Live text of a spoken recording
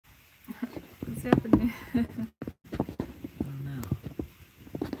What's happening? I don't know.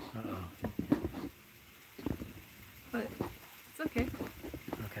 Uh-oh. But it's okay.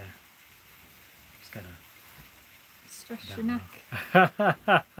 Okay. Just gotta stretch your neck.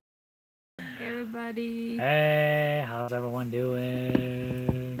 Hey, everybody. Hey, how's everyone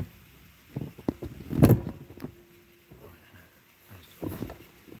doing?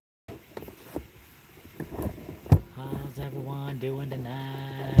 How's everyone doing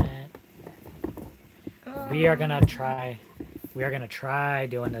tonight? We are gonna try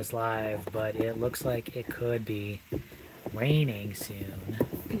doing this live, but it looks like it could be raining soon.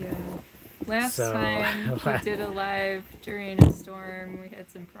 Yeah. Last time we did a live during a storm, we had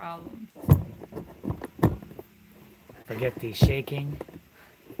some problems. Forget the shaking.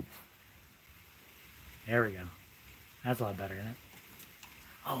 There we go. That's a lot better, isn't it?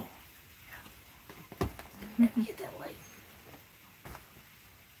 Oh. Yeah. Hit that light.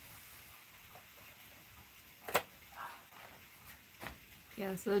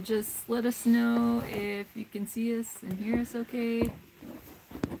 Yeah, so just let us know if you can see us and hear us okay.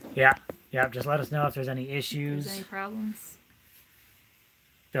 Yeah, just let us know if there's any issues. If there's any problems.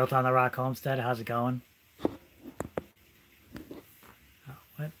 Built on the Rock Homestead, how's it going? Oh,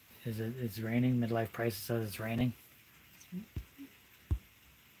 what? Is it? It's raining? Midlife Prices says it's raining.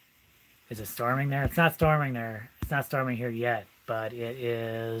 Is it storming there? It's not storming there. It's not storming here yet, but it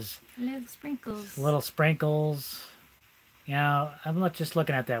is... Little sprinkles. Little sprinkles. You know, I'm just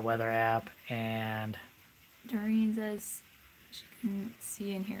looking at that weather app, and... Doreen says she can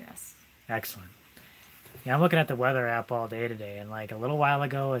see and hear us. Excellent. Yeah, I'm looking at the weather app all day today, and like a little while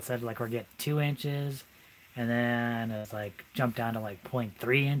ago it said like we're getting 2 inches, and then it's like jumped down to like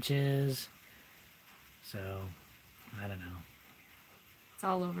 0.3 inches. So, I don't know. It's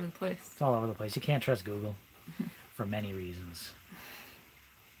all over the place. It's all over the place. You can't trust Google for many reasons.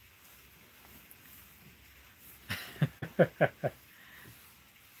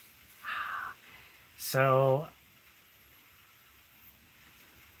 So,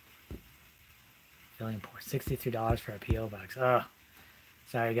 feeling poor. $63 for a P.O. box. Oh,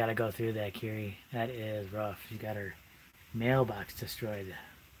 sorry, gotta go through that, Kiri. That is rough. She got her mailbox destroyed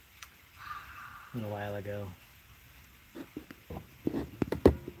a little while ago. Now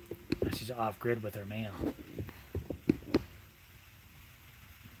she's off grid with her mail.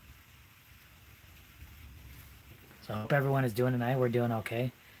 So I hope everyone is doing tonight. We're doing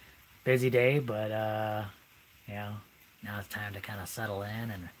okay. Busy day, but you know, now it's time to kind of settle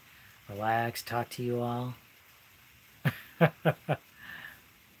in and relax, talk to you all. All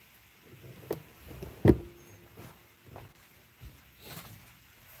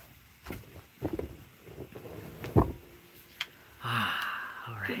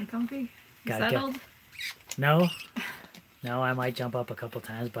right. Getting comfy? Gotta Settled? No, I might jump up a couple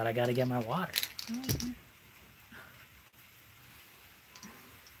times, but I gotta get my water. Okay.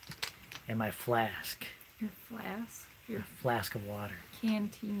 And my flask. Your flask? Your flask of water.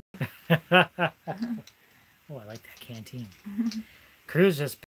 Canteen. Oh, I like that canteen. Crew's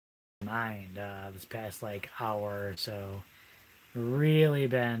just mind this past like hour or so. Really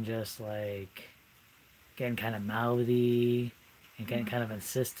been just like getting kind of mouthy and getting kind of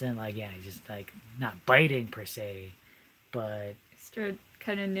insistent. Like, yeah, just like not biting per se, but started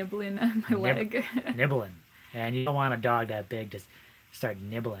kind of nibbling on my leg. Nibbling. And you don't want a dog that big to start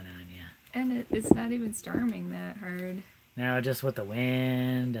nibbling on you. And it's not even storming that hard. No, just with the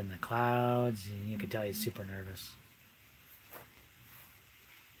wind and the clouds, you can tell he's super nervous.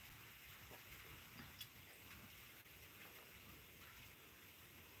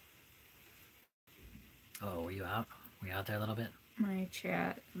 Oh, were you out? Were you out there a little bit? My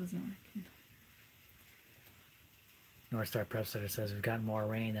chat wasn't working. North Star Prep Center says we've gotten more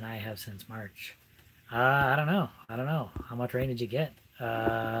rain than I have since March. I don't know. How much rain did you get?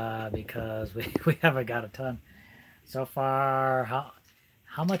 Because we haven't got a ton. So far,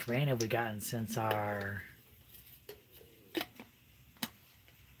 how much rain have we gotten since our...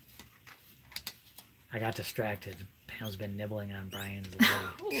 I got distracted. Pam's been nibbling on Brian's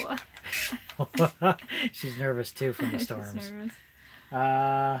leg. She's nervous too from the storms. She's nervous.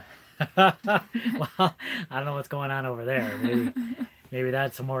 Well, I don't know what's going on over there. Maybe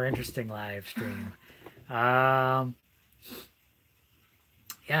that's a more interesting live stream.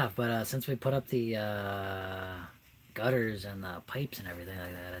 Yeah, but since we put up the gutters and the pipes and everything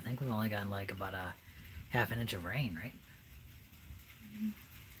like that, I think we've only gotten like about a half an inch of rain, right?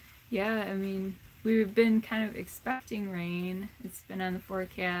 Yeah, I mean, we've been kind of expecting rain. It's been on the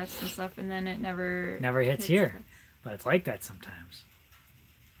forecast and stuff, and then it never hits here. But it's like that sometimes.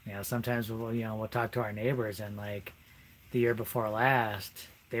 You know, sometimes we'll talk to our neighbors, and like the year before last,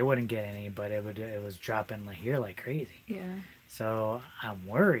 they wouldn't get any, but it was dropping like here like crazy. Yeah. So I'm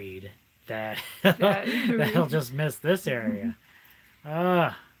worried that That that he'll just miss this area.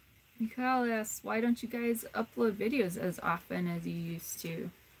 Ah, You could all ask, why don't you guys upload videos as often as you used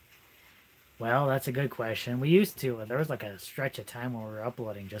to? well, that's a good question. We used to. There was like a stretch of time where we were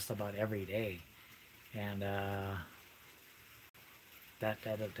uploading just about every day, and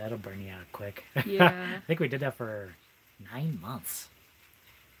that'll burn you out quick. Yeah. I think we did that for 9 months,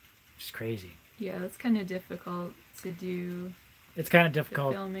 which is crazy. Yeah, it's kind of difficult to do It's kind of the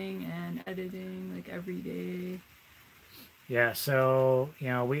difficult. filming and editing like every day. Yeah, so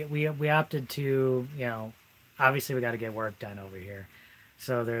we opted to obviously we got to get work done over here,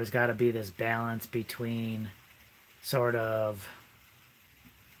 so there's got to be this balance between sort of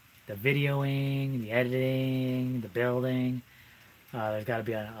the videoing, the editing, the building. There's got to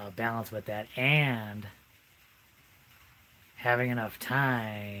be a balance with that, and having enough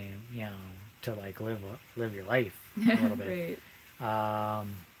time, to like live your life a little bit. Right.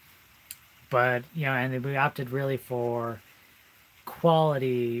 But and then we opted really for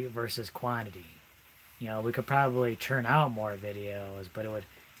quality versus quantity. We could probably churn out more videos, but it would,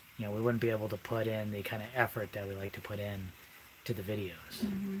 we wouldn't be able to put in the kind of effort that we like to put in to the videos.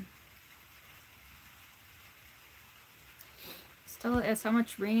 Stella asks, how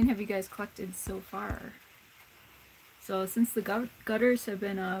much rain have you guys collected so far? So since the gutters have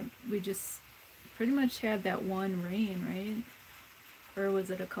been up, we just pretty much had that one rain, right? Or was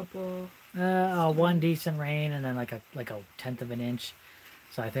it a couple? One decent rain and then like a tenth of an inch.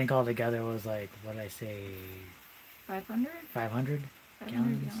 So I think altogether was like, what did I say? 500? 500 500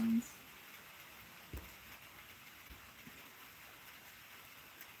 gallons. gallons.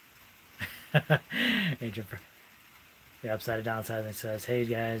 Agent, the upside down side thing says, "Hey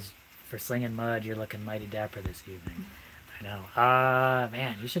guys, for slinging mud, you're looking mighty dapper this evening." I know.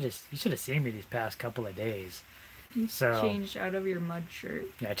 Man, you should have seen me these past couple of days. You So changed out of your mud shirt.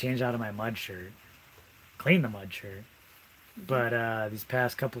 yeah, I changed out of my mud shirt, cleaned the mud shirt, but these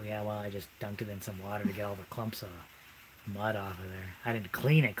past couple, I just dunked it in some water to get all the clumps of mud off of there. I didn't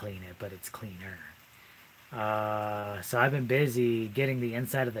clean it, but it's cleaner. So I've been busy getting the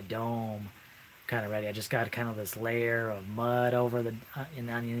inside of the dome kind of ready. I just got kind of this layer of mud over the on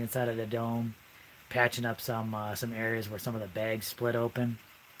the inside of the dome, patching up some areas where some of the bags split open,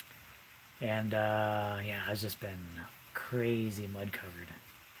 and yeah, I've just been crazy mud covered,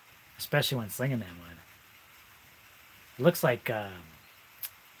 especially when slinging that mud. It looks like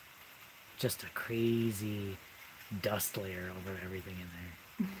just a crazy dust layer over everything in there,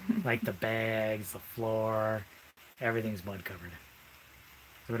 like the bags, the floor, everything's mud covered.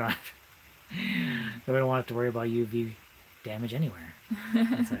 So we don't have so we don't have to worry about UV damage anywhere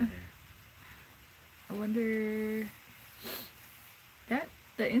inside there. I wonder that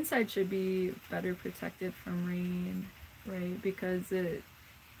the inside should be better protected from rain, right? Because it's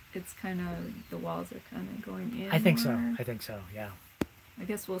kind of, the walls are kind of going in. I think more. so. Yeah. I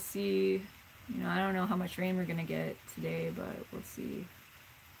guess we'll see. I don't know how much rain we're gonna get today, but we'll see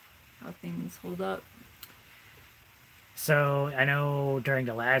how things hold up. So I know during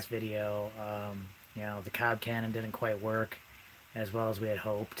the last video, the cob cannon didn't quite work as well as we had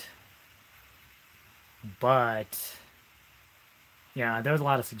hoped. But yeah, there was a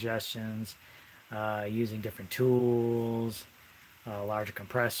lot of suggestions using different tools, a larger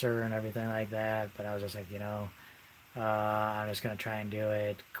compressor and everything like that. But I was just like, I'm just gonna try and do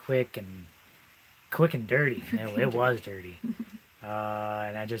it quick and dirty. It was dirty,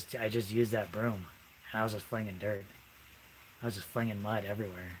 and I just used that broom, and I was just flinging dirt. I was just flinging mud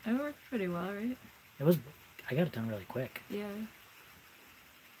everywhere. It worked pretty well, right? I got it done really quick. Yeah.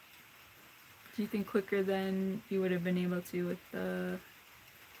 Do you think quicker than you would have been able to with the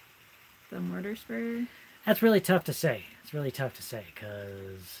mortar sprayer? That's really tough to say. It's really tough to say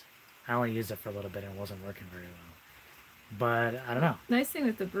because I only used it for a little bit and it wasn't working very well. But I don't know. Nice thing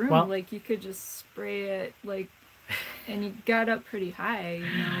with the broom, like you could just spray it, like, and you got up pretty high.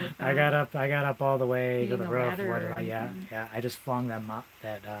 I got up all the way to the roof. Yeah. I just flung I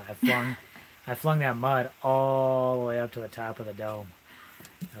flung that mud all the way up to the top of the dome.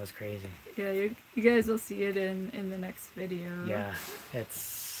 That was crazy. Yeah, you guys will see it in the next video. Yeah,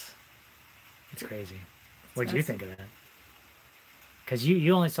 it's crazy. What did you think of that? Because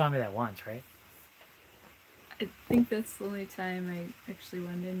you only saw me that once, right? I think that's the only time I actually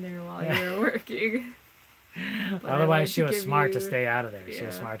went in there while you were working. Otherwise, she was smart to stay out of there. She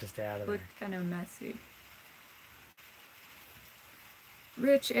was smart to stay out of there. Looked kind of messy.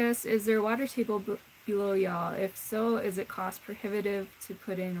 Rich asks, is there a water table below y'all? If so, is it cost prohibitive to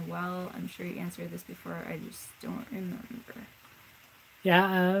put in a well? I'm sure you answered this before. I just don't remember. Yeah,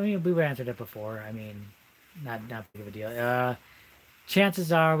 I mean, we answered it before. I mean, not big of a deal.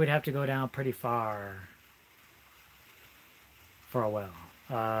 Chances are we'd have to go down pretty far for a well.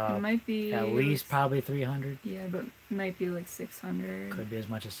 It Uh, might at be like least probably 300. yeah, but it might be like 600, Could be as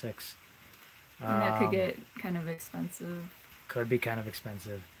much as six. and that could Um, get kind of expensive. could be kind of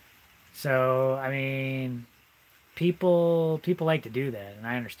expensive. So I mean, people like to do that, and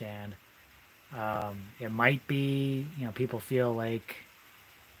I understand. It might be, people feel like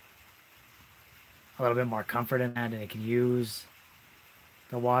a little bit more comfort in that, and they can use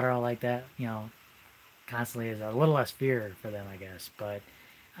the water like that, constantly is a little less fear for them, I guess. But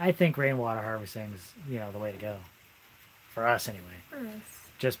I think rainwater harvesting is, the way to go for us anyway. For us.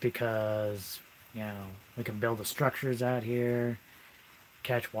 Just because, we can build the structures out here,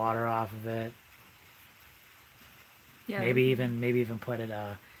 catch water off of it. Yeah. Maybe even put it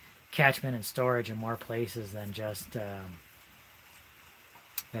catchment and storage in more places than just the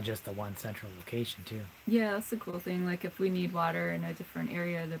one central location too. Yeah, that's the cool thing. Like if we need water in a different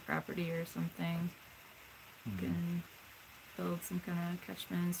area of the property or something, we can build some kind of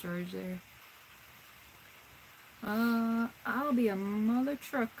catchment and storage there. I'll be a mother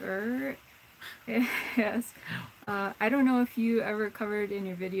trucker. Yes. I don't know if you ever covered in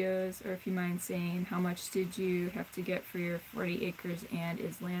your videos or if you mind saying how much did you have to get for your 40 acres and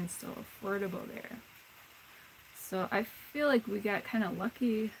is land still affordable there? So I feel like we got kind of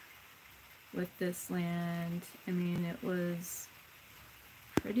lucky with this land. I mean, it was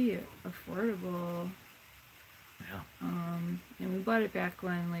pretty affordable. Yeah. And we bought it back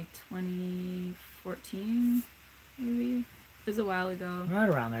when, like 2014, maybe. It was a while ago. Right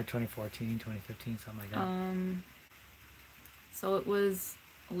around there, 2014, 2015, something like that. So it was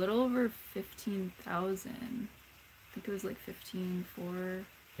a little over 15,000. I think it was like 15,400.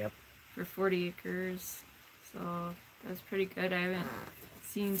 Yep. For 40 acres. So that was pretty good. I haven't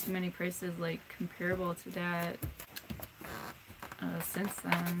seen too many prices like comparable to that since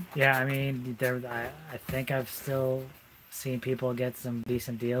then. Yeah, I mean, I think I've still seen people get some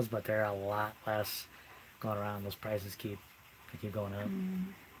decent deals, but they're a lot less going around. Those prices keep going up.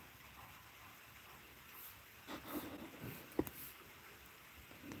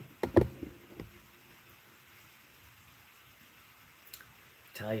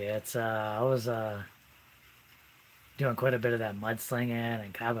 Tell you, it's I was doing quite a bit of that mudslinging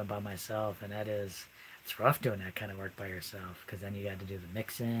and cabbing by myself, and it's rough doing that kind of work by yourself because then you got to do the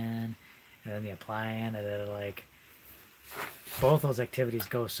mixing and then the applying, and then like both those activities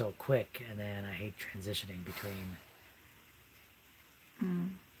go so quick, and then I hate transitioning between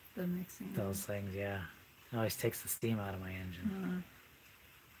The mixing. those things. Yeah, it always takes the steam out of my engine.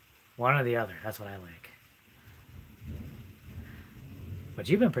 One or the other. That's what I like. But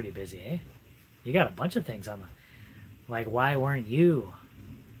you've been pretty busy, eh? You got a bunch of things on the. Like, why weren't you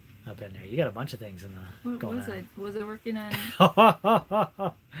up in there? You got a bunch of things in the. What going was on. it? Was it working on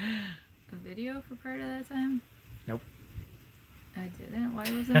a video for part of that time? Nope. I didn't. Why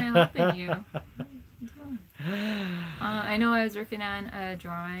wasn't I helping you? I know I was working on a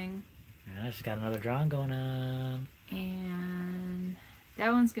drawing. Yeah, I just got another drawing going on. And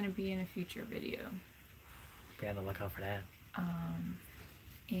that one's going to be in a future video. Be on the lookout for that.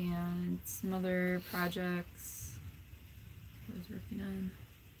 And some other projects I was working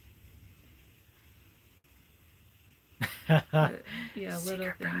on. But, yeah, little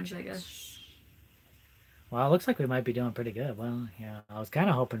Secret things, projects. I guess. Well, it looks like we might be doing pretty good. Well, yeah, I was kind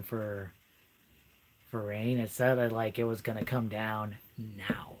of hoping for rain. It said like it was gonna come down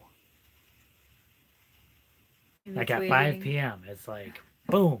now. Like at 5 p.m. It's like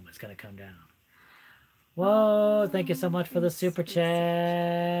boom, it's gonna come down. Whoa! Thank you so much for the super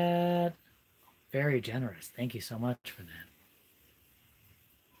chat. Very generous. Thank you so much for that.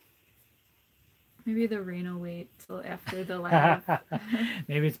 Maybe the rain will wait till after the live.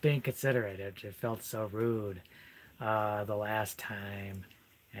 Maybe it's being considerate. It felt so rude the last time,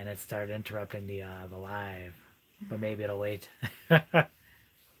 and it started interrupting the live. But maybe it'll wait.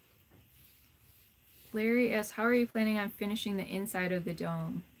 Larry asks, how are you planning on finishing the inside of the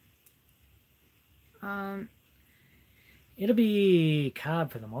dome? It'll be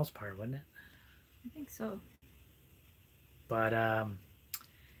cob for the most part, wouldn't it? I think so. But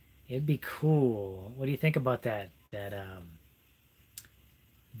it'd be cool. What do you think about that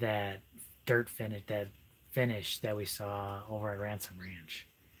dirt finish that we saw over at Ransom Ranch?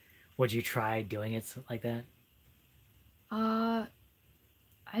 Would you try doing it like that?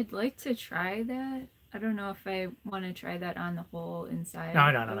 I'd like to try that. I don't know if I want to try that on the whole inside. No,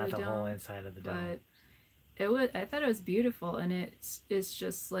 not the whole inside of the dome. But I thought it was beautiful, and it's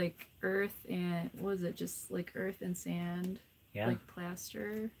just like earth and what was it? Just like earth and sand. Yeah. like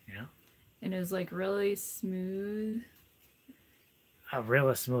plaster. Yeah. And it was like really smooth.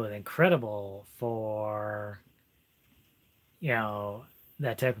 Really smooth, incredible for, you know,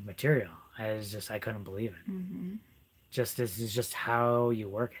 that type of material. I couldn't believe it. Mm-hmm. Just this is just how you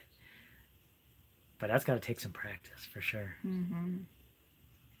work it. But that's got to take some practice for sure. Mm-hmm.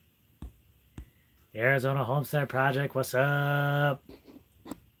 The Arizona Homestead Project, what's up?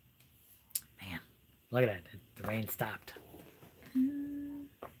 Man, look at that. The rain stopped.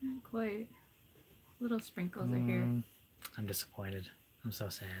 Not quite. Little sprinkles are here. I'm disappointed. I'm so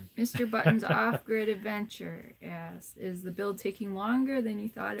sad. Mr. Button's off-grid adventure asks, is the build taking longer than you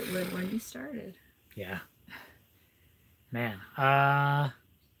thought it would when you started? Yeah. Man, I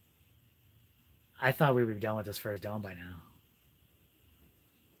thought we would be done with this first dome by now.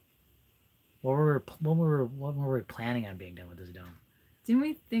 When were we planning on being done with this dome? Didn't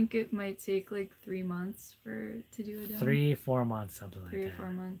we think it might take like 3 months to do a dome? 3-4 months, something like that. 3 or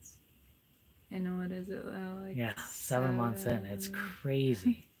 4 months. And what is it? Like yeah, 7 months in. It's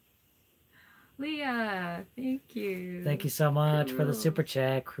crazy. Leah, thank you. Thank you so much for the super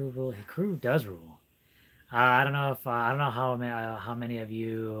chat. Crew rule. Hey, crew does rule. I don't know how many of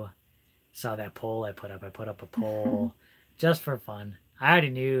you saw that poll I put up. I put up a poll just for fun. I already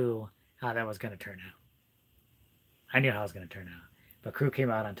knew how that was going to turn out. I knew how it was going to turn out. But crew came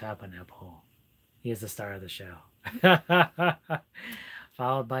out on top on that poll. He is the star of the show.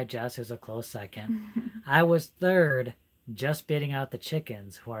 Followed by Jess, who's a close second. I was third, just beating out the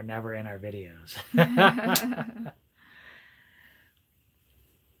chickens who are never in our videos.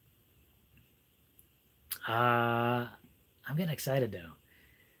 I'm getting excited though.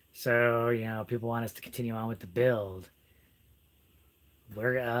 So, you know, people want us to continue on with the build.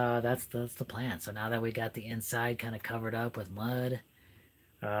 That's the plan. So now that we got the inside kind of covered up with mud,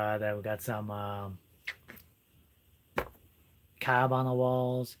 that we got some cob on the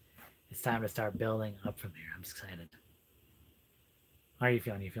walls, it's time to start building up from there. I'm excited. How are you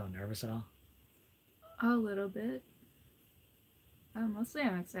feeling? You feeling nervous at all? A little bit. Mostly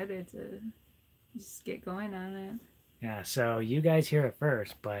I'm excited to just get going on it. Yeah, so you guys hear it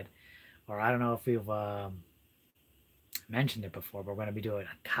first, or I don't know if we've mentioned it before, but we're going to be doing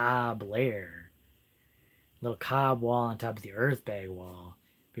a cob layer, little cob wall on top of the Earthbag wall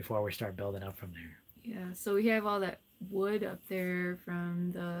before we start building up from there. Yeah, so we have all that wood up there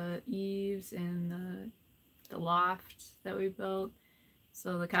from the eaves and the loft that we built.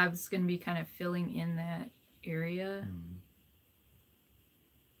 So the cob's going to be kind of filling in that area.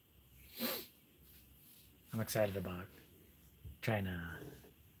 I'm excited about trying to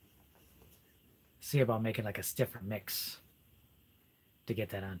see about making like a stiffer mix to get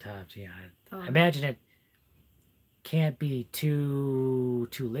that on top. So yeah, I imagine it can't be too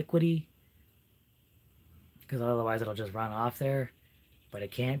liquidy, because otherwise it'll just run off there. But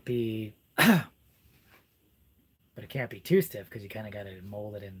it can't be too stiff, because you kind of got to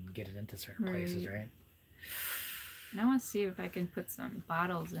mold it and get it into certain places, right? And I want to see if I can put some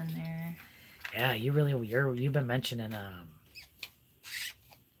bottles in there. Yeah, you've been mentioning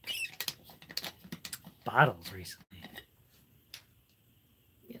bottles recently.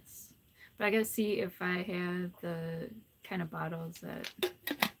 Yes, but I gotta see if I have the kind of bottles that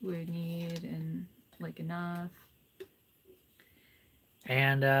we need and like enough.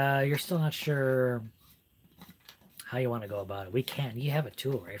 And you're still not sure how you want to go about it. You have a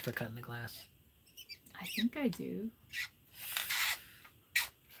tool, right, for cutting the glass? I think I do.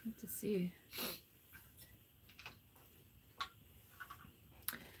 Have to see.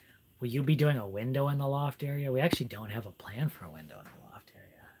 Will you be doing a window in the loft area? We actually don't have a plan for a window in the loft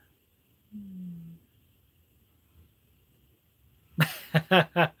area.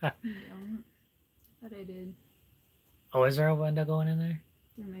 No, but I did. Oh, is there a window going in there?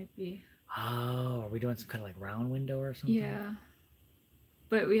 There might be. Oh, are we doing some kind of like round window or something? Yeah,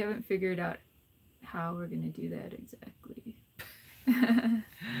 but we haven't figured out how we're gonna do that exactly.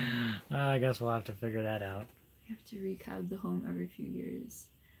 I guess we'll have to figure that out. We have to recob the home every few years.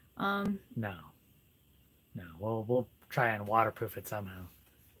 No. We'll try and waterproof it somehow.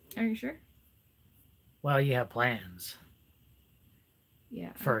 Are you sure? Well, you have plans.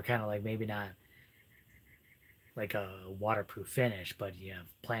 Yeah. For kind of like maybe not like a waterproof finish, but you have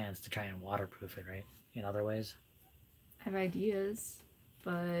plans to try and waterproof it, right? In other ways. I have ideas,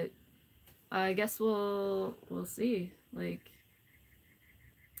 but I guess we'll see. Like,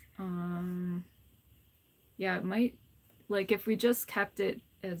 yeah, it might, like, if we just kept it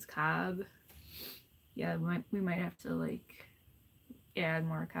as cob, yeah, we might have to like add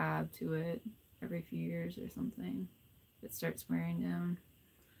more cob to it every few years or something. It starts wearing down.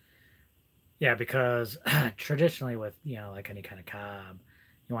 Yeah, because traditionally with, like any kind of cob,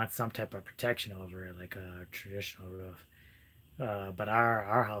 you want some type of protection over it, like a traditional roof. But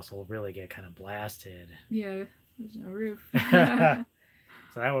our house will really get kind of blasted. Yeah, there's no roof.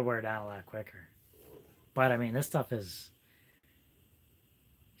 So that would wear down a lot quicker. But I mean, this stuff is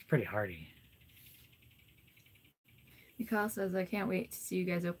it's pretty hardy. Nicole says, I can't wait to see you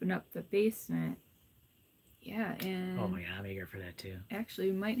guys open up the basement. Yeah, Oh and my god, I'm eager for that too. actually,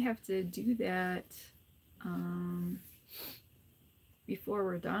 we might have to do that um, before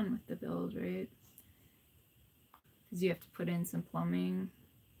we're done with the build, right? Because you have to put in some plumbing.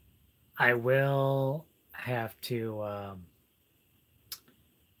 I will have to,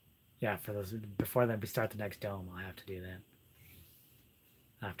 yeah, for those before then we start the next dome. I'll have to do that.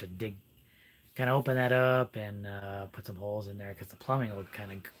 I have to kind of open that up and put some holes in there because the plumbing will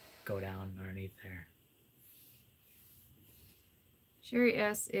kind of go down underneath there. Sherry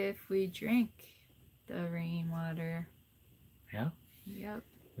asks if we drink the rainwater. Yeah. Yep.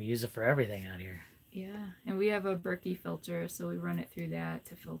 We use it for everything out here. Yeah, and we have a Berkey filter, so we run it through that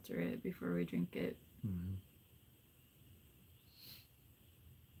to filter it before we drink it. Mm-hmm.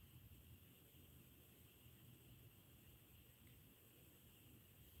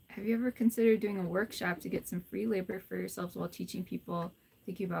 Have you ever considered doing a workshop to get some free labor for yourselves while teaching people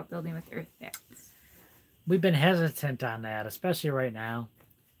thinking about building with Earthbags? We've been hesitant on that, especially right now.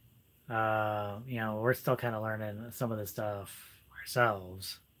 We're still kind of learning some of this stuff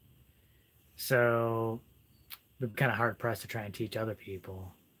ourselves. So we're kind of hard pressed to try and teach other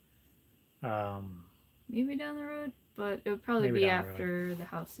people. Maybe down the road, but it would probably be after the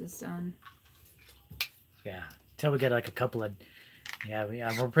house is done. Yeah, until we get like a couple of,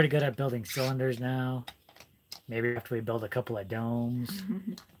 we're pretty good at building cylinders now. Maybe after we build a couple of domes,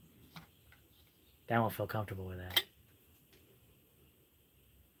 then we'll feel comfortable with that.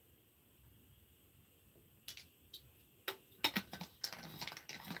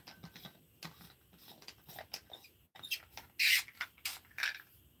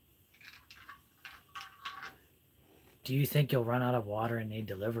 Do you think you'll run out of water and need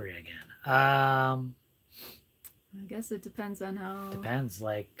delivery again? I guess it depends on how. Depends,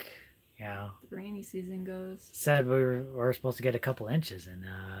 the rainy season goes. Said we were supposed to get a couple inches, and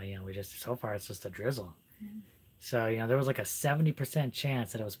we just so far it's just a drizzle. Mm. So there was like a 70%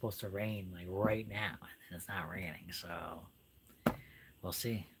 chance that it was supposed to rain like right now, and it's not raining. So we'll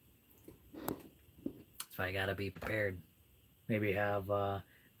see. So I gotta be prepared. Maybe have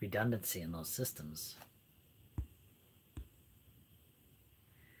redundancy in those systems.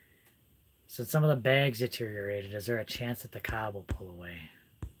 So some of the bags deteriorated. Is there a chance that the cob will pull away?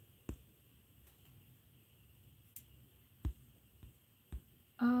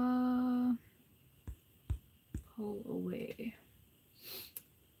 Pull away.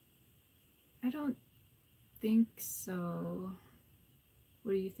 I don't think so.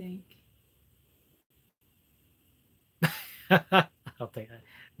 What do you think? I don't think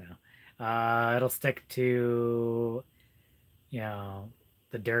no. It'll stick to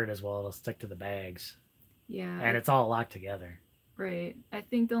the dirt as well. It'll stick to the bags. Yeah. And it's all locked together. Right. I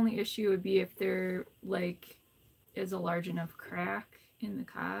think the only issue would be if there is a large enough crack in the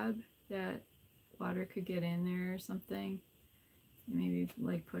cob that water could get in there or something. Maybe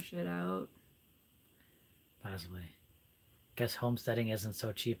push it out. Possibly. Guess homesteading isn't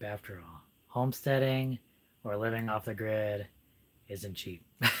so cheap after all. Homesteading or living off the grid isn't cheap.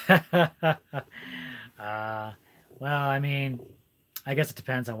 Well, I mean, I guess it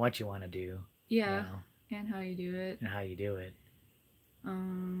depends on what you want to do. Yeah, and how you do it.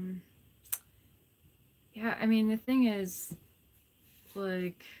 Yeah, I mean, the thing is,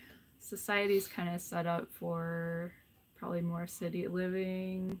 society's kind of set up for probably more city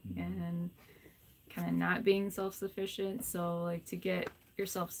living and kind of not being self-sufficient. So, to get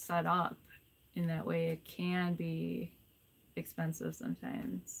yourself set up in that way, it can be expensive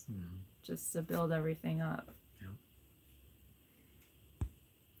sometimes just to build everything up.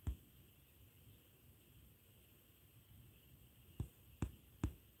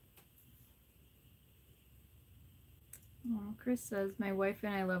 Oh, Chris says, my wife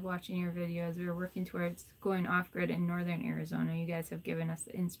and I love watching your videos. We are working towards going off-grid in northern Arizona. You guys have given us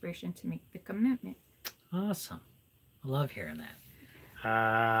the inspiration to make the commitment. Awesome. I love hearing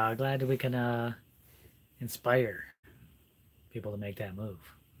that. Glad that we can inspire people to make that move.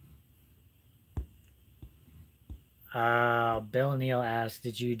 Bill Neal asked,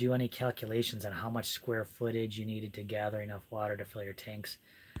 did you do any calculations on how much square footage you needed to gather enough water to fill your tanks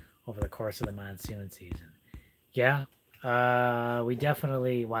over the course of the monsoon season? Yeah. We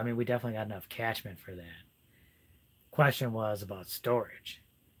definitely got enough catchment for that. Question was about storage.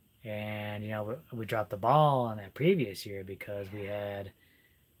 And, we dropped the ball on that previous year because we had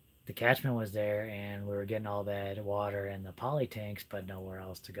the catchment was there and we were getting all that water in the poly tanks, but nowhere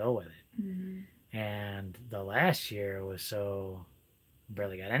else to go with it. Mm-hmm. And the last year was so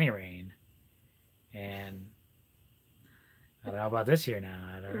barely got any rain. And I don't know about this year now.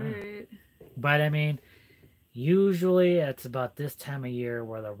 I don't know. Right. But I mean, usually it's about this time of year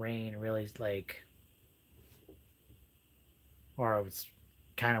where the rain really like, or it's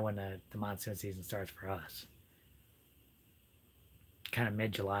kind of when the monsoon season starts for us. Kind of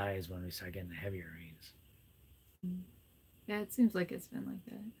mid July is when we start getting the heavier rains. Yeah, it seems like it's been like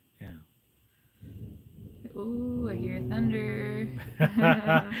that. Yeah. Ooh, I hear thunder.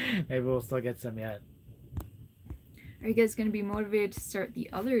 Maybe we'll still get some yet. Are you guys going to be motivated to start the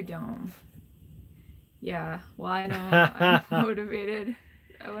other dome? Yeah, well, I know I'm motivated.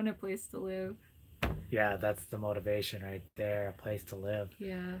 I want a place to live. Yeah, that's the motivation right there, a place to live.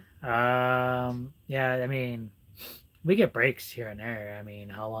 Yeah. Yeah, I mean, we get breaks here and there. I mean,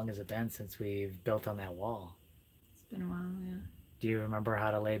 how long has it been since we've built on that wall? It's been a while, yeah. Do you remember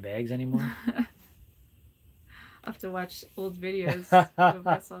how to lay bags anymore? I'll have to watch old videos of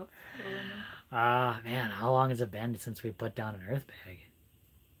myself. Man, how long has it been since we put down an earth bag?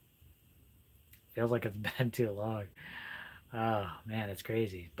 Feels like it's been too long. Oh man, it's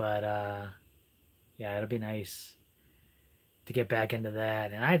crazy. But yeah, it'll be nice to get back into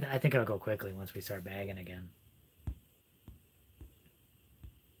that, and I think it'll go quickly once we start bagging again.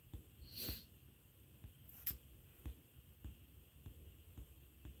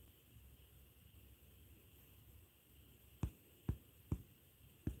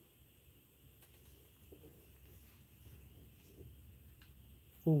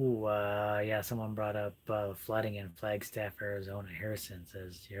 Ooh, yeah, someone brought up flooding in Flagstaff, Arizona. Harrison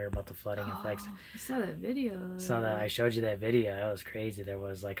says, you heard about the flooding in Flagstaff? I saw that video. So that I showed you that video. That was crazy. There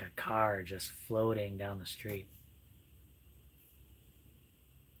was like a car just floating down the street.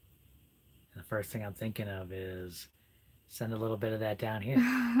 And the first thing I'm thinking of is send a little bit of that down here.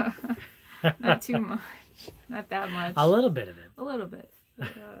 Not too much. Not that much. A little bit of it. A little bit.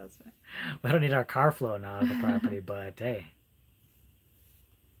 That's fine. We don't need our car floating out of the property, but hey.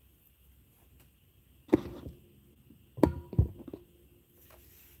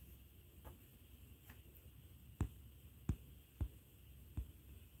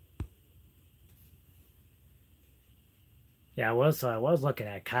 Yeah, I was looking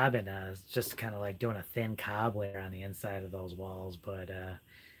at cobbing, just kind of like doing a thin cob layer on the inside of those walls, but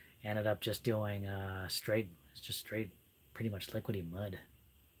ended up just doing straight, pretty much liquidy mud.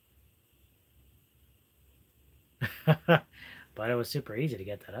 But it was super easy to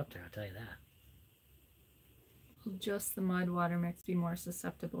get that up there, I'll tell you that. Will just the mud water mix be more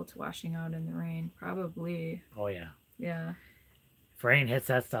susceptible to washing out in the rain? Probably. Oh yeah. Yeah. If rain hits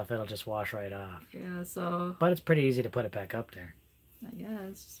that stuff, it'll just wash right off. Yeah, so. But it's pretty easy to put it back up there. Yeah,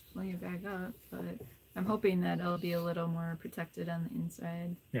 it's just filling it back up, but I'm hoping that it'll be a little more protected on the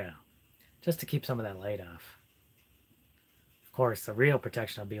inside. Yeah, just to keep some of that light off. Of course, the real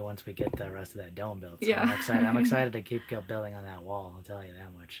protection will be once we get the rest of that dome built. So yeah. I'm excited to keep building on that wall, I'll tell you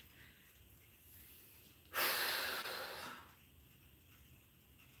that much.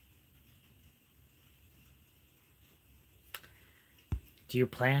 Do you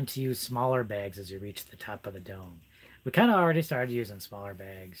plan to use smaller bags as you reach the top of the dome? We kind of already started using smaller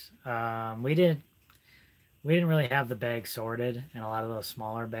bags. We didn't really have the bags sorted, and a lot of those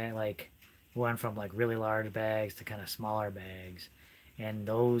smaller bags, like, went from like really large bags to kind of smaller bags, and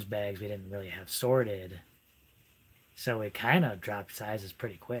those bags we didn't really have sorted, so it kind of dropped sizes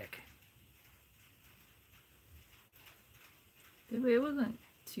pretty quick. It wasn't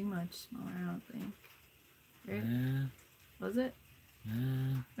too much smaller, I don't think. Right? Was it?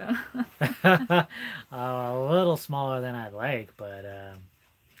 A little smaller than I'd like, but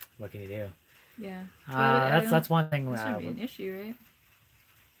what can you do? Yeah. That's one thing. That shouldn't be an issue, right?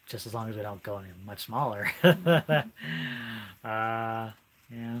 Just as long as we don't go any much smaller. Yeah,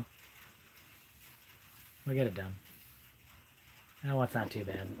 we get it done. No, it's not too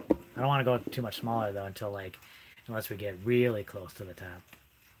bad. I don't want to go too much smaller though unless we get really close to the top.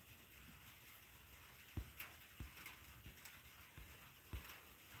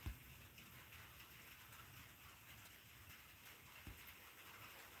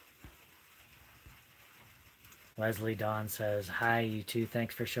 Leslie Dawn says, hi, you two.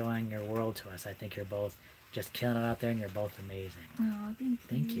 Thanks for showing your world to us. I think you're both just killing it out there, and you're both amazing. Oh,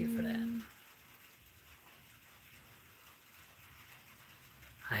 thank you for that.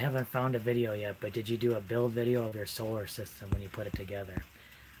 I haven't found a video yet, but did you do a build video of your solar system when you put it together?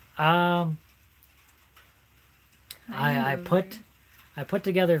 I I put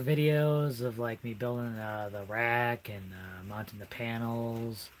together videos of like me building the rack and mounting the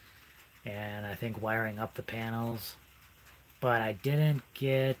panels, and I think wiring up the panels. But I didn't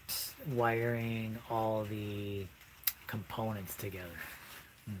get wiring all the components together.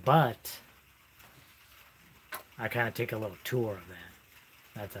 But I kind of take a little tour of that.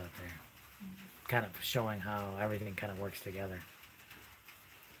 That's out there. Kind of showing how everything kind of works together.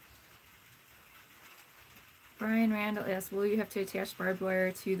 Brian Randall asks, will you have to attach barbed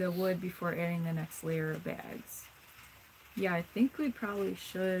wire to the wood before adding the next layer of bags? Yeah, I think we probably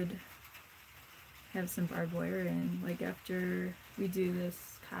should have some barbed wire in, like after we do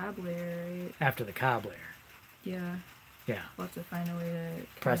this cob layer, right? After the cob layer. Yeah. Yeah. We'll have to find a way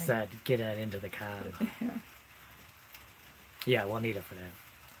to press that, get that into the cob. Yeah. Yeah, we'll need it for that.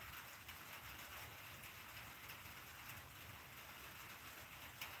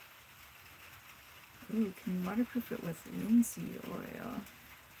 Ooh, can you waterproof it with linseed oil?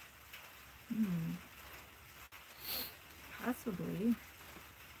 Possibly.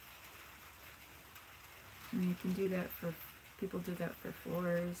 I mean, you can do that for, people do that for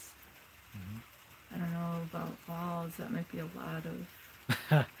floors. I don't know about walls, that might be a lot of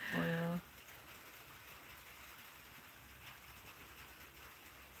oil.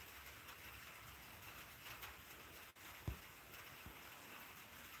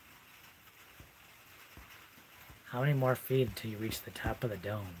 How many more feet until you reach the top of the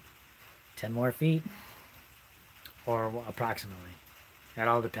dome? 10 more feet? Or approximately. That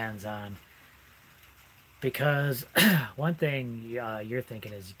all depends on... Because one thing you're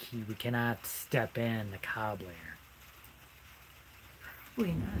thinking is we cannot step in the cob layer.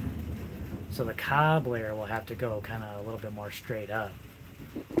 Probably not. So the cob layer will have to go kind of a little bit more straight up.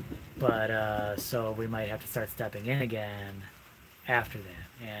 But so we might have to start stepping in again after that.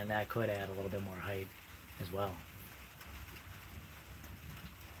 And that could add a little bit more height as well.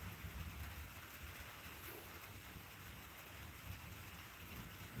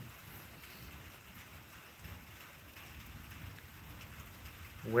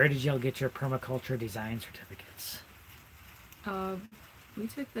 Where did y'all get your permaculture design certificates? We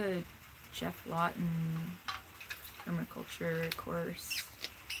took the Jeff Lawton permaculture course.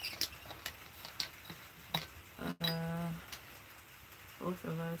 Both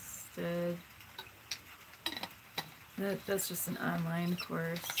of us did. That's just an online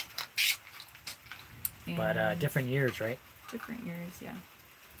course. But different years, right? Different years, yeah.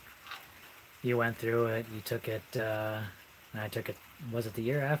 You went through it, you took it, and I took it, was it the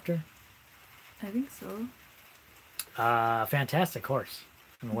year after? I think so. Fantastic course.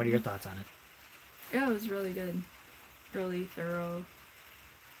 I mean, what are your thoughts on it? Yeah, it was really good. Really thorough.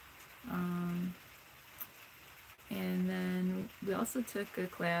 And then we also took a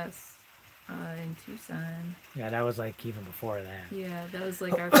class in Tucson. Yeah, that was like even before that. Yeah, that was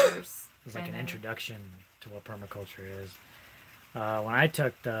like our first. It was like an introduction to what permaculture is. When I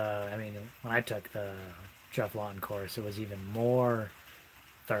took the Jeff Lawton course, it was even more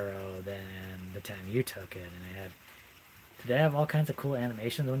thorough than the time you took it, and did they have all kinds of cool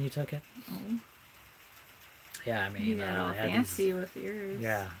animations when you took it? Oh. Yeah, I mean, you got all fancy with yours.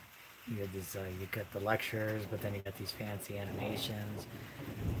 Yeah, you had this. You got the lectures, but then you got these fancy animations.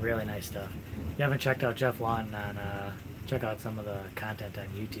 Really nice stuff. If you haven't checked out Jeff Lawton check out some of the content on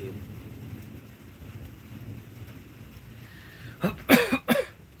YouTube.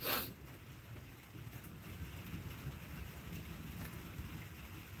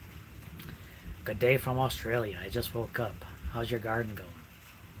 Good day from Australia. I just woke up. How's your garden going?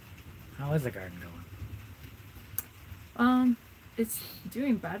 How is the garden going? It's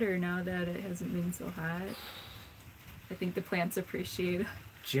doing better now that it hasn't been so hot. I think the plants appreciate it.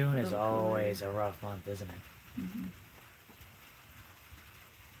 June is always a rough month, isn't it? Mm-hmm.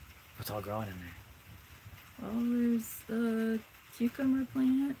 What's all growing in there? Well, there's the cucumber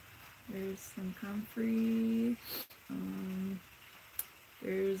plant. There's some comfrey.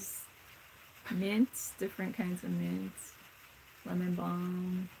 There's mints, different kinds of mints. Lemon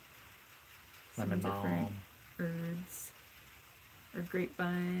balm. Lemon balm. Different herbs. Our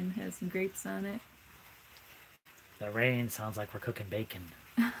grapevine has some grapes on it. The rain sounds like we're cooking bacon.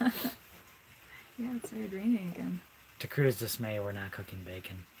 Yeah, it started raining again. To Crew's dismay, we're not cooking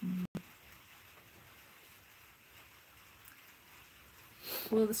bacon. Mm-hmm.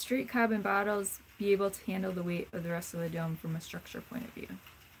 Will the straight carbon bottles be able to handle the weight of the rest of the dome from a structure point of view?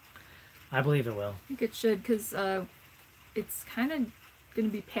 I believe it will. I think it should, because it's kind of going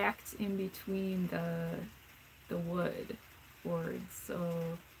to be packed in between the wood boards, so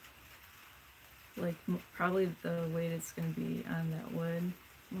like probably the weight is going to be on that wood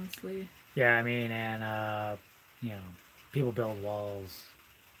mostly. Yeah, I mean, and you know, people build walls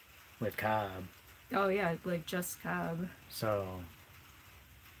with cob, Oh yeah, like just cob. so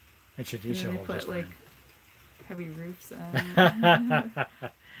And it then should they hold put just like fine. heavy roofs on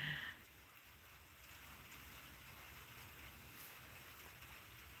it.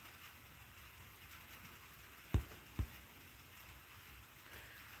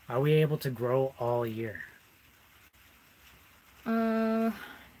 Are we able to grow all year?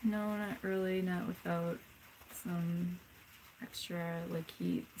 No, not really. Not without some extra like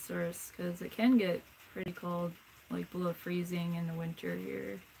heat source, because it can get pretty cold, like below freezing in the winter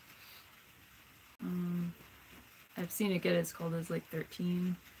here. Um, I've seen it get as cold as like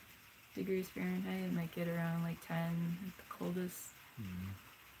 13 degrees Fahrenheit. It might get around like 10 at the coldest. Mm.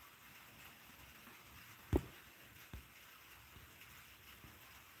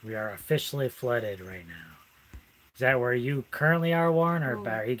 We are officially flooded right now. Is that where you currently are, Warren, or Oh.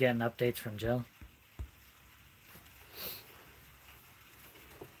 are you getting updates from Jill?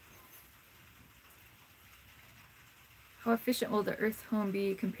 How efficient will the Earth home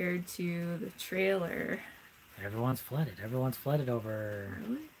be compared to the trailer? Everyone's flooded. Everyone's flooded over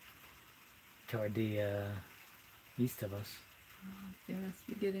Really? toward the east of us. Oh, they must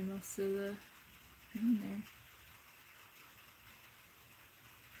be getting most of the rain there.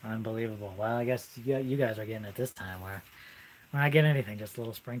 Unbelievable. Well, I guess you guys are getting it this time where we're not getting anything, just a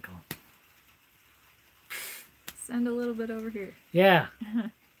little sprinkle. Send a little bit over here. Yeah.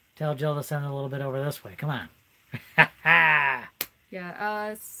 Tell Jill to send a little bit over this way. Come on.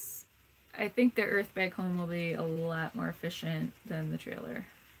 Yeah, I think the Earthbag home will be a lot more efficient than the trailer.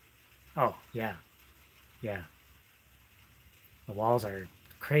 Oh, yeah. Yeah. The walls are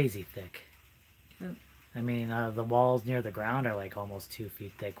crazy thick. Yep. I mean, the walls near the ground are like almost 2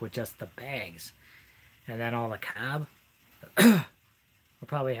 feet thick with just the bags. And then all the cob. We'll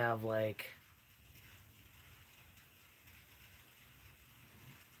probably have like...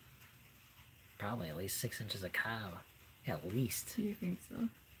 probably at least 6 inches of cob. At least. Do you think so?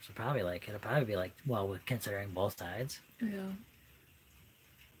 So probably like, it'll probably be like, well, with considering both sides. Yeah.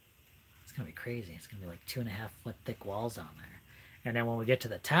 It's going to be crazy. It's going to be like 2.5 foot thick walls on there. And then when we get to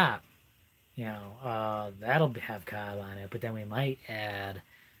the top, you know, that'll have cob on it, but then we might add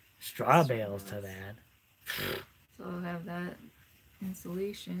straw bales to that. So I'll have that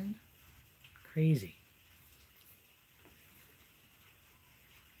insulation. Crazy.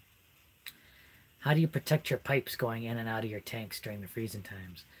 How do you protect your pipes going in and out of your tanks during the freezing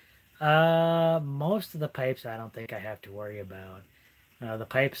times? Most of the pipes I don't think I have to worry about. The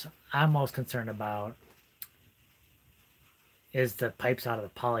pipes I'm most concerned about is the pipes out of the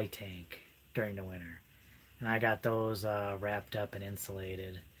poly tank during the winter. And I got those wrapped up and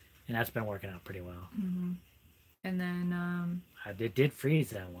insulated. And that's been working out pretty well. Mm-hmm. And then, it did freeze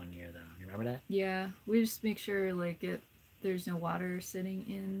that one year, though. You remember that? yeah, we just make sure, like, there's no water sitting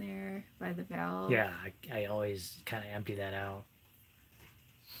in there by the valve. Yeah, I always kind of empty that out.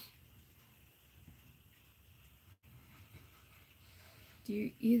 Do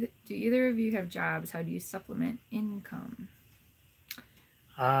either of you have jobs? How do you supplement income?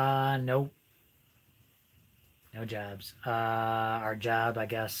 Nope. No jobs. Our job, I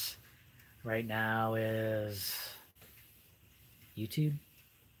guess, right now is YouTube.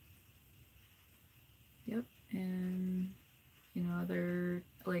 Yep, and other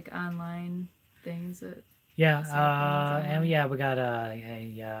like online things that. Yeah, and yeah, we got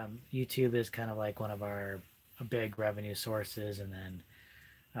YouTube is kind of like one of our big revenue sources, and then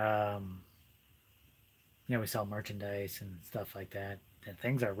we sell merchandise and stuff like that. And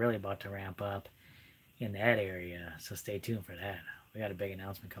things are really about to ramp up in that area, so stay tuned for that. We got a big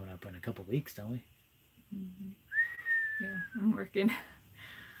announcement coming up in a couple weeks, don't we? Mm-hmm. Yeah, I'm working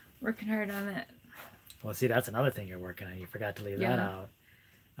hard on that. Well, see, that's another thing you're working on. You forgot to leave that out.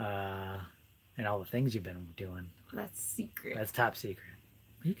 And all the things you've been doing. That's secret. That's top secret.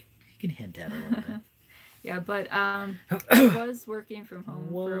 You can hint at it a little bit. Yeah, but I was working from home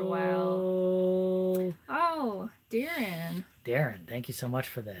for a while. Oh, Darren. Darren, thank you so much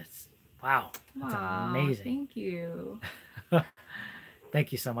for this. Wow, that's amazing. Thank you.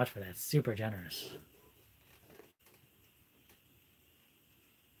 Thank you so much for that. Super generous.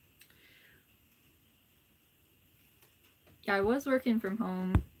 Yeah, I was working from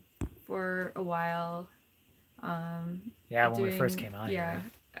home for a while. Yeah, when we first came out yeah,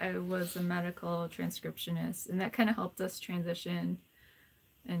 here. I was a medical transcriptionist, and that kind of helped us transition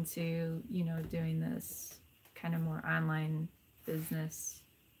into, doing this kind of more online business.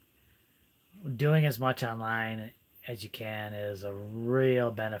 Doing as much online as you can is a real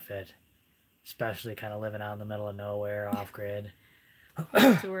benefit, especially kind of living out in the middle of nowhere, off grid. Don't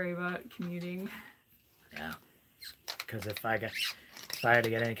have to worry about commuting. Yeah. because if I had to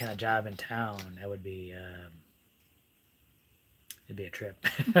get any kind of job in town, that would be it'd be a trip.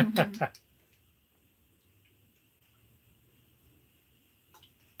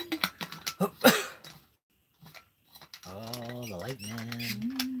 Oh, the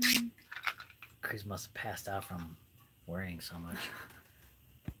lightning! Chris must have passed out from worrying so much.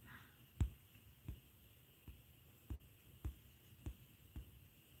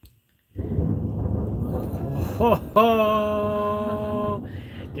 Oh,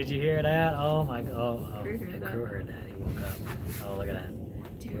 did you hear that? Oh my god. Oh, the crew heard that. He woke up. Oh, look at that.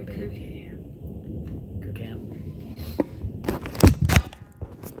 Poor baby. Crew cam.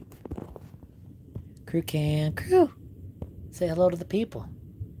 Crew cam. Crew. Say hello to the people.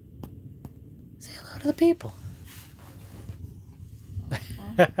 Say hello to the people.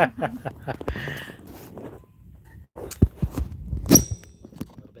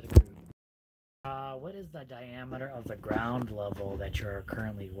 What is the diameter of the ground level that you're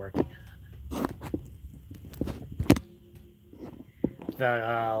currently working on?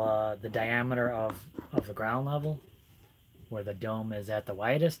 The diameter of the ground level, where the dome is at the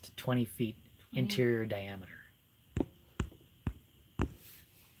widest, 20 feet interior diameter.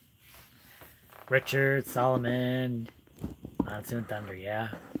 Richard, Solomon, Monsoon Thunder, yeah.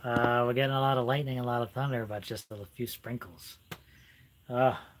 We're getting a lot of lightning, a lot of thunder, but just a few sprinkles.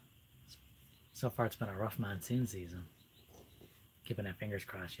 So far it's been a rough monsoon season. Keeping our fingers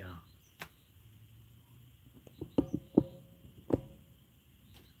crossed, y'all.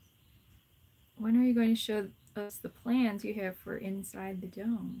 When are you going to show us the plans you have for inside the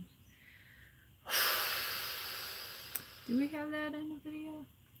dome? Do we have that in the video?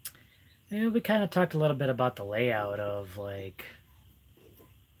 Yeah, we kind of talked a little bit about the layout of like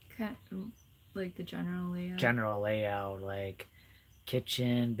the general layout. General layout, like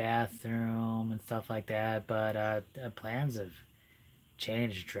kitchen, bathroom, and stuff like that. But the plans have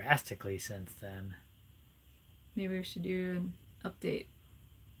changed drastically since then. Maybe we should do an update.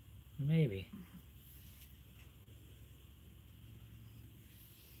 Maybe.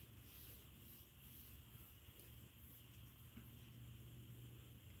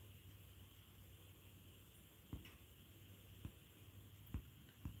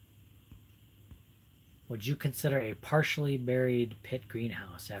 Would you consider a partially buried pit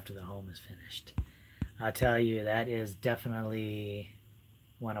greenhouse after the home is finished? I'll tell you, that is definitely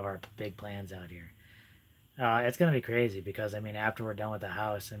one of our big plans out here. It's going to be crazy because, I mean, after we're done with the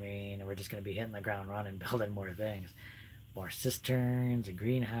house, I mean, we're just going to be hitting the ground running, building more things. More cisterns, a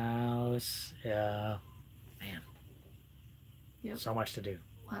greenhouse. Man. Yep. So much to do.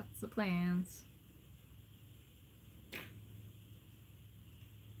 Lots of plans.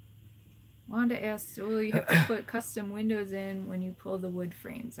 Wanted to ask, so will you have to put custom windows in when you pull the wood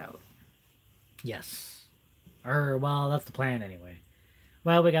frames out? Yes. Well, that's the plan anyway.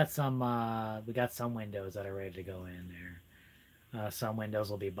 Well, we got some windows that are ready to go in there. Some windows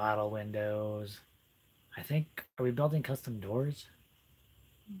will be bottle windows. I think, are we building custom doors?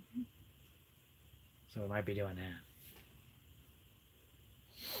 Mm-hmm. So we might be doing that.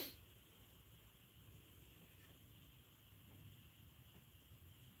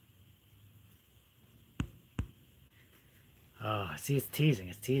 Oh, see, it's teasing.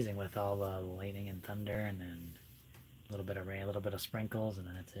 It's teasing with all the lightning and thunder, and then a little bit of rain, a little bit of sprinkles, and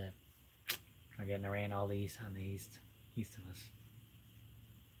then that's it. We're getting the rain all the east on the east of us.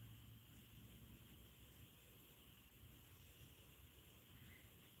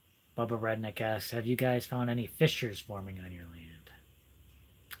 Bubba Redneck asks, have you guys found any fissures forming on your land?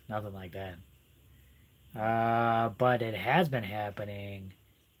 Nothing like that. But it has been happening,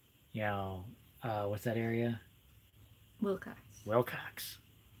 you know, what's that area? Wilcox.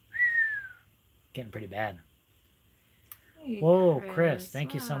 Getting pretty bad. Hey, whoa, Chris,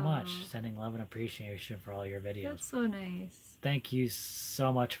 thank you so much. Sending love and appreciation for all your videos. That's so nice. Thank you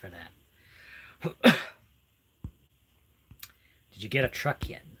so much for that. Did you get a truck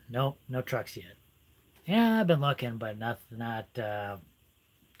yet? Nope, no trucks yet. Yeah, I've been looking, but not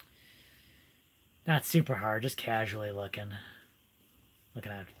super hard, just casually looking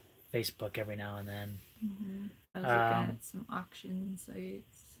at Facebook every now and then. Mm-hmm. I was looking at some auction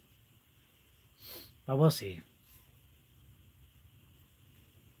sites. But we'll see.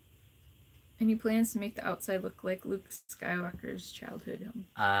 Any plans to make the outside look like Luke Skywalker's childhood home?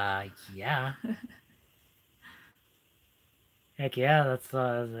 Yeah. Heck yeah, that's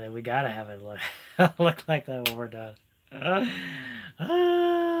we gotta have it look look like that when we're done.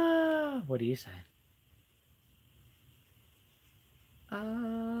 What do you say?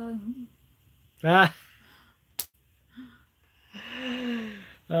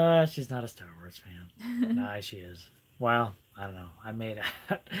 She's not a Star Wars fan. Nah, she is. Well, I don't know.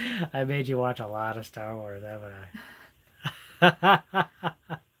 I made you watch a lot of Star Wars, haven't I?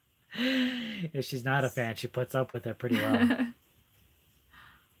 If she's not a fan, she puts up with it pretty well.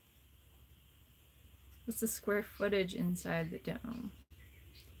 What's the square footage inside the dome?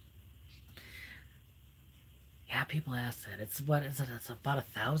 Yeah, people ask that. It's what is it? It's about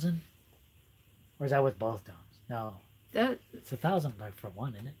 1,000, or is that with both domes? No, That it's 1,000 like for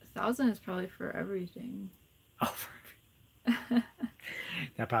one, isn't it? 1,000 is probably for everything. Oh,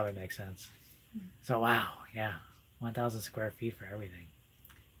 that probably makes sense. So wow, yeah, 1,000 square feet for everything.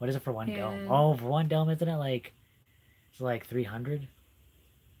 What is it for one dome? Oh, for one dome, isn't it like it's like 300?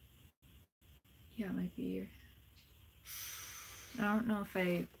 Yeah, it might be. I don't know if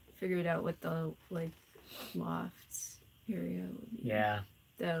I figured out what the like lofts area will be. Yeah.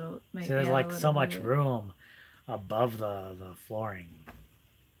 That'll might So there's like so much bit. room above the flooring.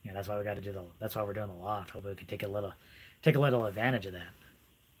 Yeah, that's why we got to do the. That's why we're doing the loft. Hopefully, we can take a little advantage of that.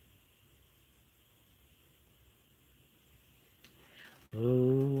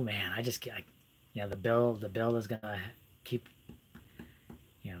 Ooh, man, yeah, the bill is gonna keep.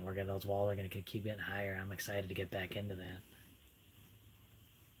 You know, we're gonna those walls are gonna keep getting higher. I'm excited to get back into that.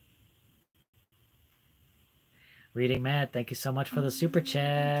 Reading Matt, thank you so much for the super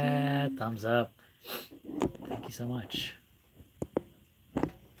chat. Thumbs up. Thank you so much.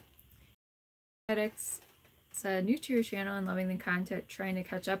 Addicts said, new to your channel and loving the content, trying to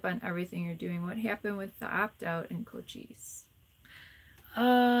catch up on everything you're doing. What happened with the opt out and Cochise?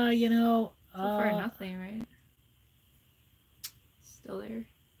 You know, so far nothing, right? Still there.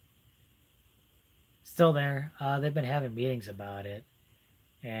 Still there. They've been having meetings about it,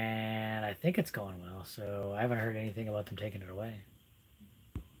 and I think it's going well. So I haven't heard anything about them taking it away.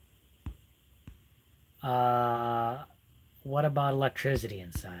 What about electricity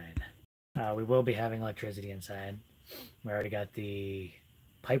inside? We will be having electricity inside. We already got the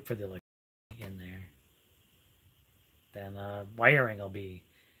pipe for the electricity in there. Then wiring will be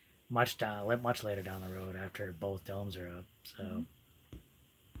much later down the road after both domes are up. So,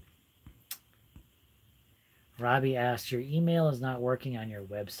 Robbie asked, your email is not working on your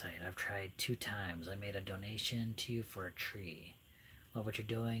website. I've tried 2 times. I made a donation to you for a tree. Love what you're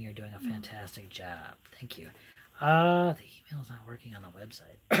doing. You're doing a fantastic job. Thank you. The email is not working on the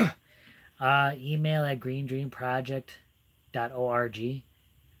website. Email at greendreamproject.org.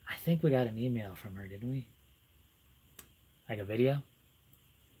 I think we got an email from her, didn't we? Like a video?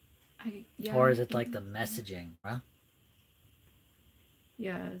 Yeah, or is it like the messaging? Huh?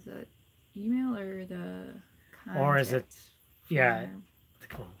 Yeah, is it email or the contact? Or is it, yeah,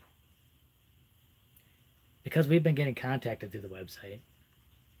 cool. Because we've been getting contacted through the website.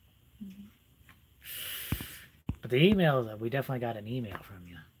 Mm-hmm. But the email, we definitely got an email from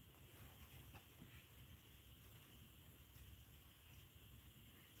you.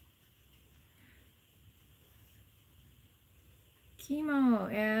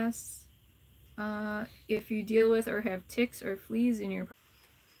 Chemo asks if you deal with or have ticks or fleas in your...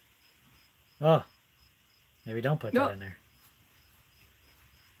 Oh, maybe don't put that in there.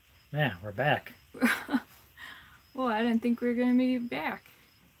 Yeah, we're back. Well, I didn't think we were going to be back.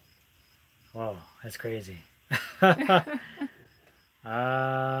 Whoa, that's crazy. Wow,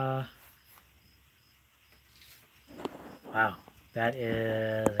 that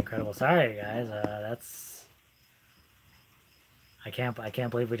is incredible. Sorry, guys. I can't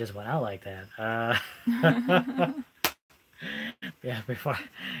believe we just went out like that. Yeah, before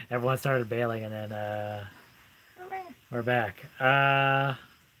everyone started bailing, and then we're back.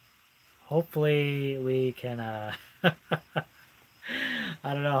 Hopefully we can. I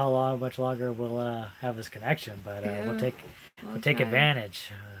don't know how much longer we'll have this connection, but we'll take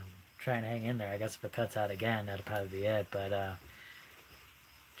advantage. Try and hang in there. I guess if it cuts out again, that'll probably be it. But do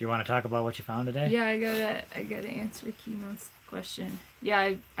you want to talk about what you found today? Yeah, I gotta answer Chemo's question.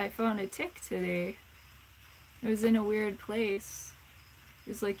 Yeah, I found a tick today. It was in a weird place. It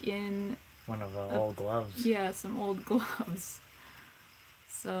was like in one of the old gloves. Yeah, some old gloves.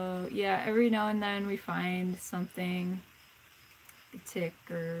 So yeah, every now and then we find something, a tick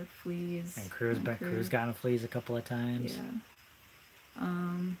or fleas. And Crew's gotten fleas a couple of times. Yeah.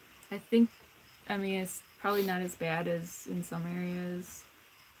 I think, I mean, it's probably not as bad as in some areas,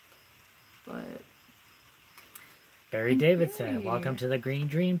 but... Barry David said, welcome to the Green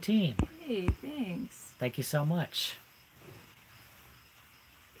Dream team. Hey, thanks. Thank you so much.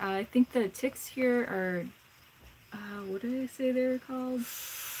 I think the ticks here are, what did I say they were called?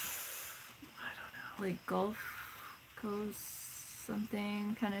 I don't know. Like Gulf Coast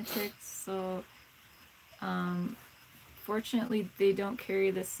something kind of ticks. So, fortunately, they don't carry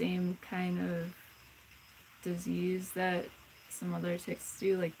the same kind of disease that some other ticks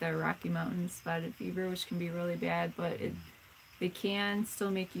do, like the Rocky Mountain spotted fever, which can be really bad, but they can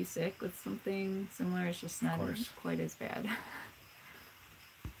still make you sick with something similar. It's just not quite as bad.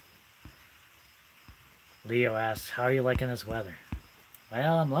 Leo asks, how are you liking this weather?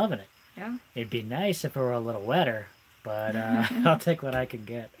 Well, I'm loving it. Yeah. It'd be nice if it were a little wetter, but I'll take what I can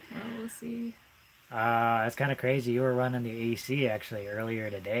get. Well, we'll see. It's kind of crazy. You were running the AC actually earlier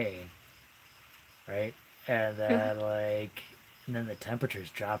today, right? And then and then the temperatures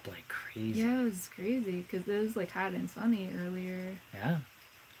dropped like crazy. Yeah, it was crazy because it was like hot and sunny earlier. Yeah,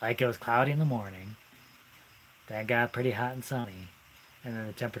 like it was cloudy in the morning. Then it got pretty hot and sunny, and then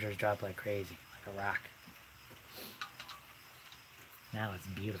the temperatures dropped like crazy, like a rock. Now it's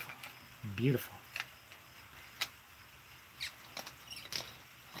beautiful, beautiful.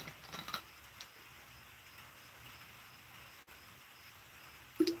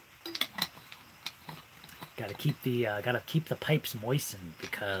 Gotta keep the pipes moistened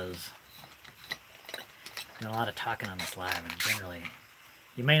because a lot of talking on this live, and generally,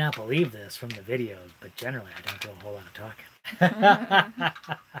 you may not believe this from the videos, but generally I don't do a whole lot of talking.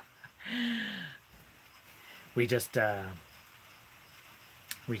 we're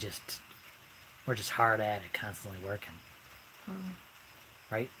just hard at it, constantly working.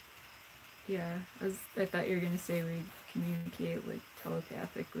 Right? Yeah, I thought you were gonna say we communicate like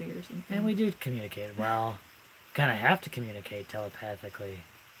telepathically or something. And we do communicate. Well, kind of have to communicate telepathically.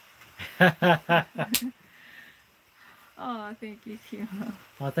 Oh, thank you, Kima.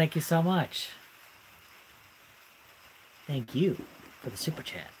 Well, thank you so much. Thank you for the super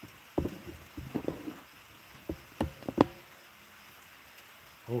chat.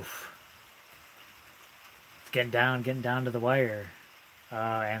 Oof. It's getting down to the wire.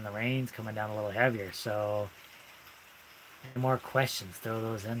 And the rain's coming down a little heavier, so any more questions, throw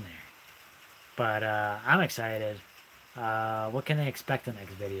those in there. But I'm excited. What can they expect in the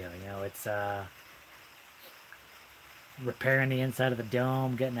next video? You know, it's repairing the inside of the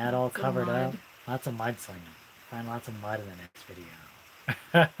dome, getting that all covered up. Lots of mudslinging. Find lots of mud in the next video.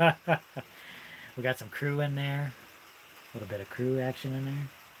 We got some crew in there. A little bit of crew action in there.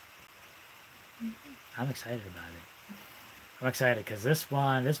 I'm excited about it. I'm excited because this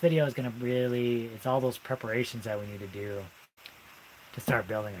video is going to really, it's all those preparations that we need to do to start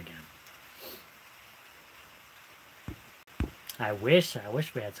building again. I wish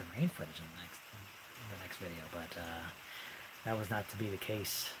we had some rain footage in the next video, but that was not to be the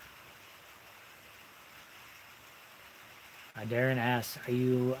case. Darren asks, are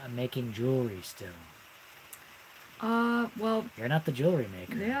you making jewelry still? Well, you're not the jewelry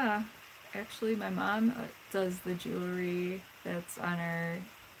maker. Yeah, actually, my mom does the jewelry that's on our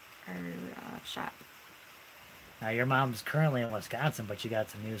shop. Now, your mom's currently in Wisconsin, but you got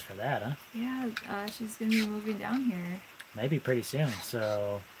some news for that, huh? Yeah, she's gonna be moving down here. Maybe pretty soon.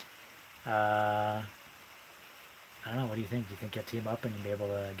 So, I don't know. What do you think? Do you think you'll team up and you'll be able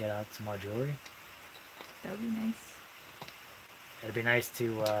to get out some more jewelry? That would be nice. It'd be nice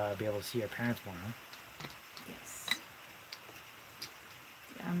to be able to see your parents more, huh? Yes.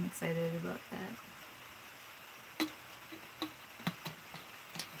 Yeah, I'm excited about that.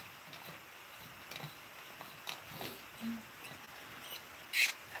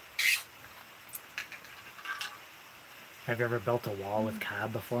 Have you ever built a wall with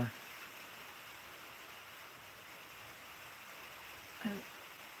cob before?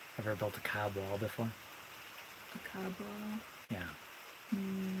 Ever built a cob wall before? A cob wall? Yeah.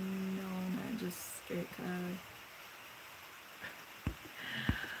 No, not just straight cob.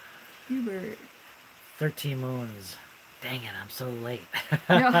 Hubert. 13 moons. Dang it, I'm so late.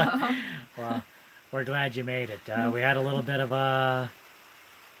 No. Well, we're glad you made it. We had a little bit of a,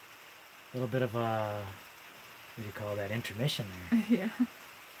 what do you call that, intermission there. Yeah.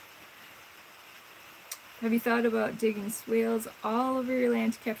 Have you thought about digging swales all over your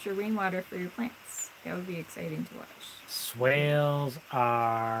land to capture rainwater for your plants? That would be exciting to watch. Swales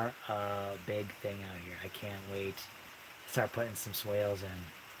are a big thing out here. I can't wait to start putting some swales in.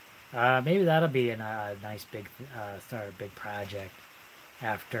 Maybe that'll be a nice big start a big project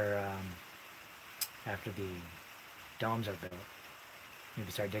after the domes are built.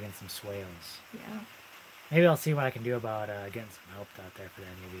 Maybe start digging some swales. Yeah. Maybe I'll see what I can do about getting some help out there for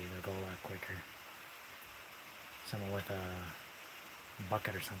that. Maybe it'll go a lot quicker. Someone with a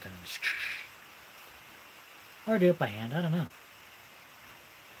bucket or something. Or do it by hand. I don't know.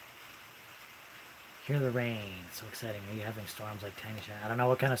 Hear the rain. So exciting. Are you having storms like Tiny Shine? I don't know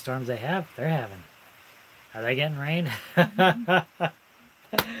what kind of storms they have. They're having. Are they getting rain?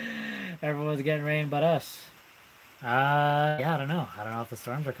 Everyone's getting rain but us. Yeah, I don't know. I don't know if the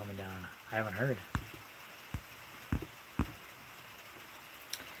storms are coming down. I haven't heard.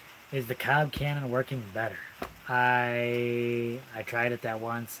 Is the Cobb cannon working better? I tried it that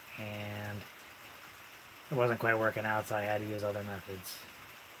once and it wasn't quite working out, so I had to use other methods.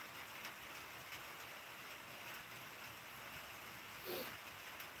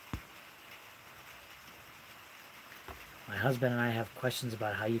 My husband and I have questions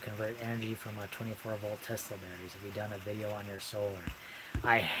about how you convert energy from a 24-volt Tesla batteries. Have you done a video on your solar?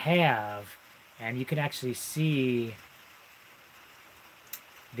 I have, and you can actually see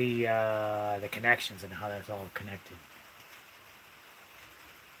the connections and how that's all connected.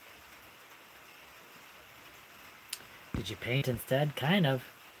 Did you paint instead? Kind of.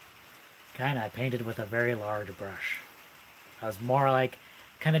 I painted with a very large brush. I was more like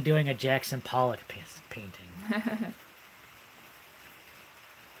kind of doing a Jackson Pollock painting.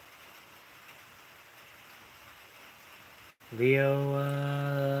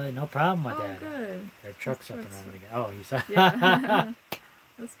 Leo, no problem with that. Good. Their truck's up and running again. Oh, you saw? Yeah.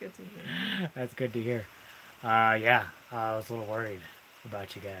 That's good to hear. That's good to hear. Yeah, I was a little worried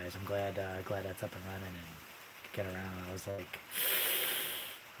about you guys. I'm glad that's up and running and get around. I was like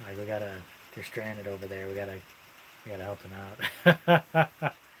they're stranded over there. We gotta help them out.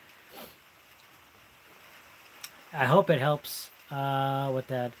 I hope it helps with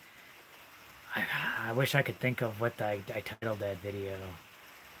that. I wish I could think of what I titled that video,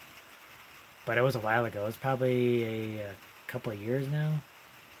 but it was a while ago. It's probably a couple of years now.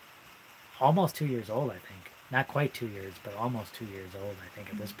 Almost 2 years old, I think. Not quite 2 years, but almost 2 years old, I think,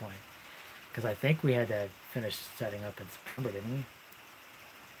 at this point. Because I think we had that finished setting up in September, didn't we?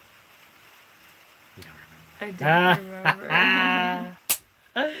 You don't remember. I don't remember.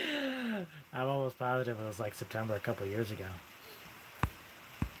 I'm almost positive it was like September a couple of years ago.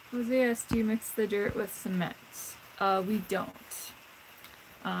 Jose asked, do you mix the dirt with cement? We don't.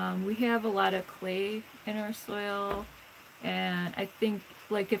 We have a lot of clay in our soil, and I think,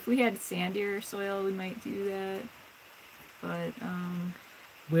 like, if we had sandier soil, we might do that. But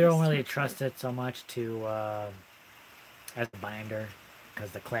we don't really trust it so much to as a binder,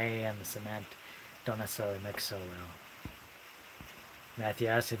 because the clay and the cement don't necessarily mix so well. Matthew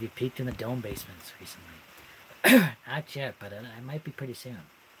asks, have you peeked in the dome basements recently? Not yet, but I might be pretty soon.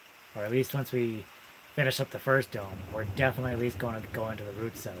 Or at least once we finish up the first dome, we're definitely at least going to go into the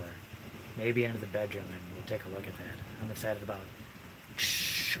root cellar. Maybe into the bedroom, and we'll take a look at that. I'm excited about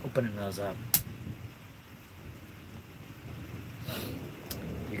opening those up.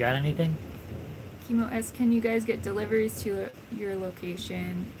 You got anything? Chemo asks, can you guys get deliveries to your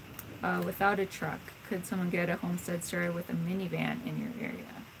location without a truck? Could someone get a homestead started with a minivan in your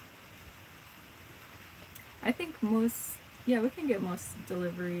area? I think we can get most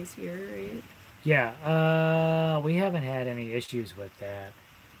deliveries here, right? Yeah, we haven't had any issues with that.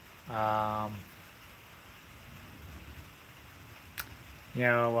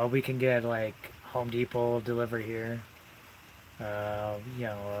 Well, we can get like Home Depot deliver here. For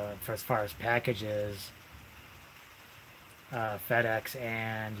as far as packages, FedEx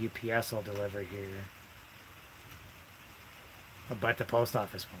and UPS will deliver here. But the post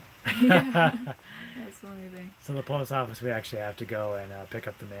office won't. Yeah, that's the only thing. So the post office, we actually have to go and pick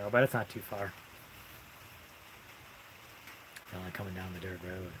up the mail, but it's not too far. Only coming down the dirt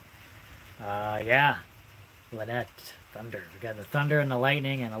road. Yeah, Lynette, thunder. We got the thunder and the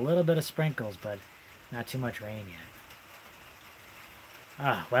lightning and a little bit of sprinkles, but not too much rain yet.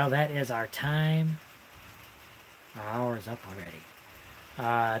 Well, that is our time. Our hour is up already.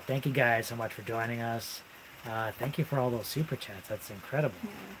 Thank you guys so much for joining us. Thank you for all those super chats. That's incredible.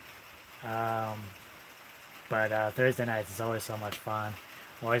 Yeah. But Thursday nights is always so much fun.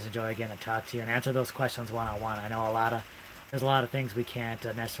 Always enjoy getting to talk to you and answer those questions one-on-one. I know there's a lot of things we can't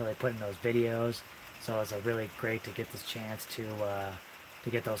necessarily put in those videos, so it's really great to get this chance to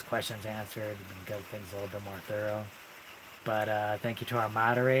get those questions answered and get things a little bit more thorough. But thank you to our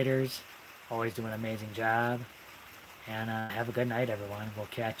moderators. Always do an amazing job. And have a good night, everyone. We'll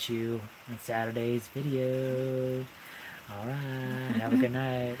catch you in Saturday's video. All right. Have a good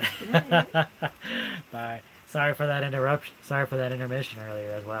night. Bye. Sorry for that interruption. Sorry for that intermission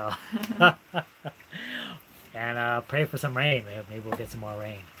earlier as well. And pray for some rain. Maybe we'll get some more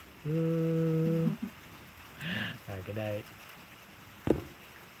rain. All right, good night.